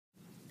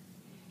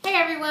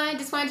everyone,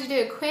 just wanted to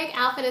do a quick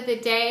outfit of the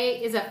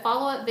day. Is a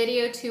follow-up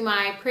video to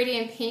my pretty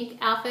in pink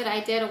outfit I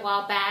did a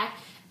while back.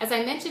 As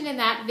I mentioned in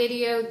that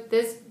video,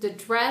 the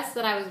dress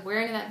that I was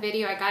wearing in that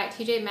video I got at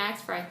TJ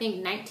Maxx for I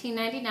think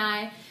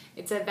 $19.99.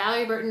 It's a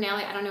Valerie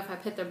Bertinelli. I don't know if I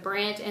put the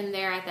brand in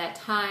there at that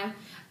time,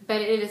 but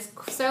it is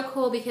so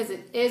cool because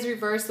it is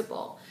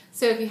reversible.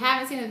 So if you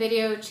haven't seen the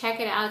video, check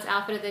it out. It's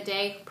outfit of the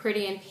day,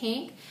 pretty in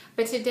pink.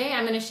 But today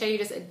I'm going to show you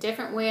just a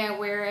different way I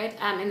wear it.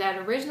 In that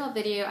original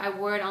video, I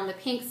wore it on the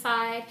pink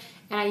side,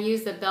 and I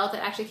used the belt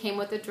that actually came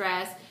with the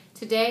dress.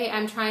 Today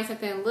I'm trying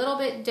something a little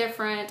bit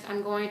different.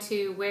 I'm going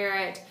to wear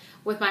it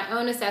with my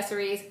own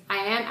accessories. I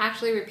am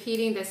actually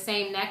repeating the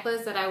same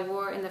necklace that I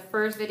wore in the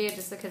first video,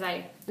 just because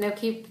I know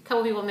a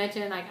couple people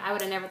mentioned, like, I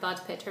would have never thought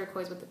to put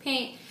turquoise with the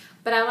pink,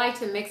 but I like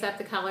to mix up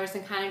the colors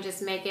and kind of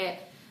just make it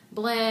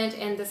blend,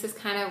 and this is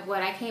kind of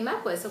what I came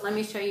up with. So let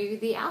me show you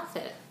the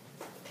outfit.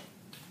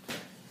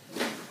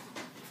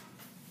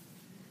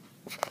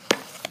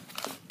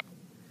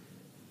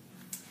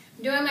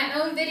 I'm doing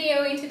my own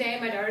videoing today.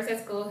 My daughter's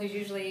at school, who's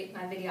usually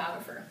my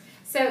videographer.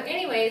 So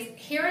anyways,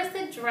 here is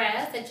the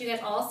dress that you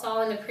guys all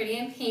saw in the pretty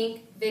in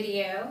pink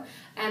video.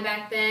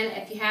 Back then,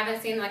 if you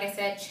haven't seen, like I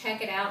said,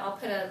 check it out. I'll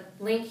put a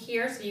link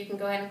here so you can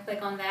go ahead and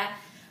click on that.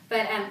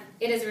 But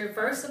it is a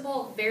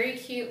reversible, very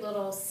cute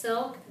little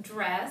silk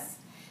dress.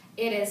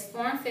 It is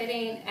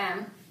form-fitting,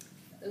 a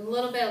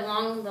little bit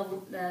along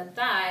the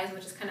thighs,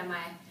 which is kind of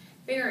my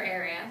finger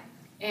area.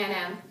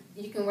 And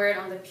you can wear it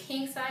on the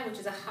pink side, which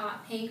is a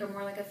hot pink or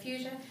more like a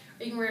fuchsia,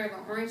 or you can wear it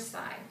on the orange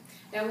side.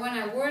 Now when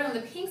I wore it on the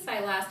pink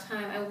side last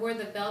time, I wore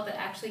the belt that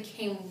actually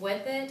came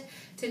with it.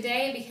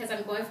 Today, because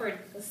I'm going for a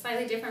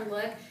slightly different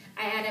look,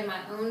 I added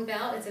my own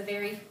belt. It's a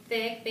very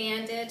thick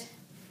banded,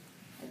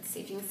 let's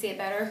see if you can see it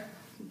better,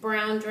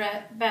 brown, kind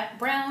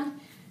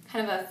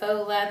of a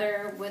faux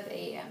leather with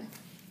a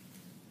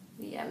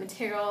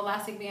material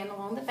elastic band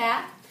along the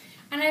back.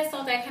 And I just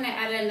thought that kind of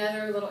added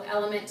another little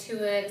element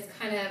to it. It's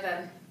kind of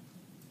a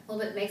little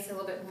bit, makes it a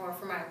little bit more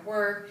for my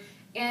work.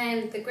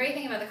 And the great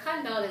thing about the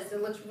cotton belt is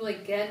it looks really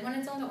good when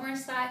it's on the orange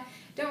side.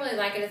 Don't really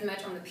like it as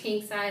much on the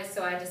pink side,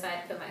 so I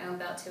decided to put my own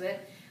belt to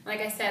it.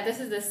 Like I said, this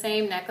is the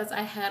same necklace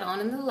I had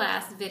on in the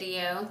last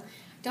video.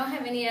 Don't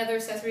have any other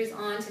accessories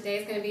on.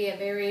 Today's going to be a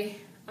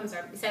very,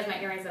 besides my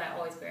earrings that I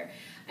always wear.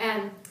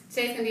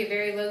 Today's going to be a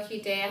very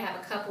low-key day. I have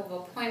a couple of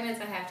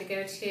appointments I have to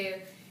go to,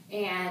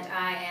 and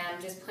I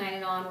am just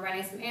planning on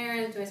running some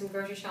errands, doing some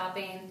grocery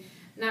shopping.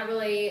 Not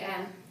really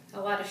a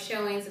lot of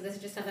showing, so this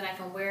is just something I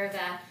can wear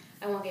that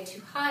I won't get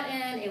too hot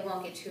in, it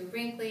won't get too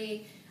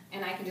wrinkly,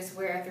 and I can just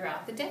wear it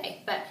throughout the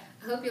day. But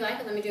I hope you like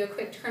it. Let me do a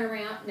quick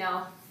turnaround.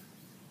 Now,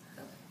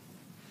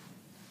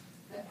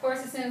 of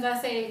course, as soon as I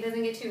say it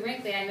doesn't get too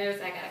wrinkly, I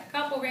notice I got a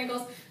couple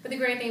wrinkles, but the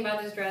great thing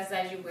about this dress is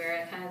as you wear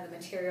it, kind of the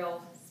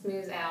material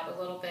smooths out a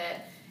little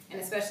bit,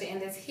 and especially in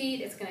this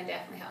heat, it's going to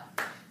definitely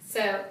help.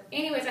 So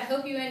anyways, I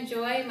hope you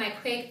enjoy my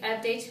quick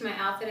update to my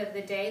outfit of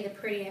the day, the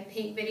pretty in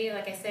pink video.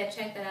 Like I said,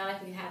 check that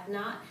out if you have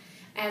not.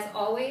 As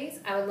always,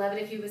 I would love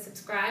it if you would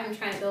subscribe. I'm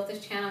trying to build this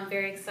channel. I'm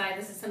very excited.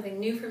 This is something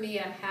new for me.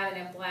 I'm having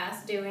a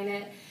blast doing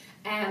it.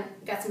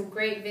 Got some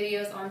great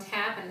videos on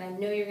tap, and I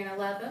know you're going to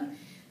love them.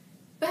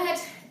 But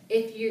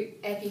if you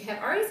have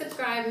already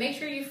subscribed, make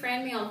sure you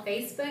friend me on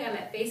Facebook. I'm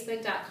at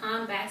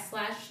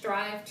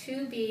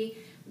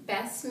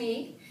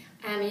facebook.com/strive2be-bestme.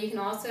 And you can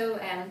also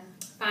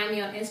find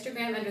me on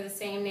Instagram under the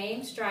same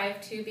name,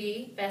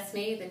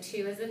 strive2be-bestme. The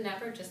 2 is the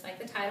number, just like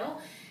the title.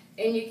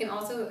 And you can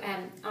also,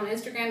 on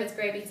Instagram, it's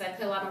great because I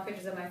put a lot more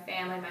pictures of my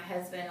family, my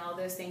husband, all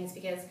those things,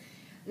 because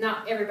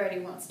not everybody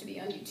wants to be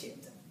on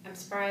YouTube. I'm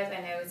surprised,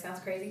 I know it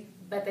sounds crazy,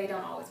 but they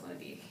don't always want to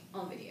be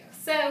on video.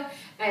 So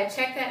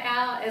check that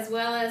out, as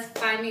well as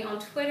find me on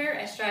Twitter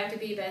at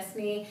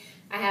strive2be-bestme.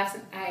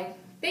 I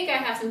think I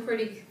have some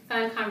pretty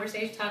fun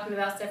conversations talking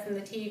about stuff from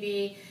the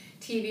TV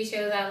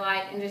shows I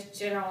like, and just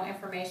general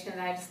information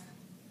that I just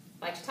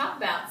like to talk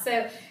about.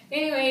 So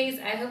anyways,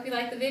 I hope you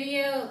like the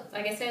video.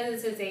 Like I said,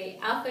 this is a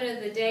outfit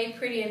of the day,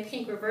 pretty in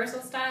pink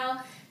reversal style.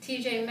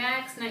 TJ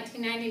Maxx,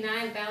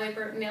 $19.99, Valerie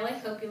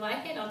Bertinelli. Hope you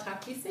like it. I'll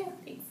talk to you soon.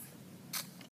 Thanks.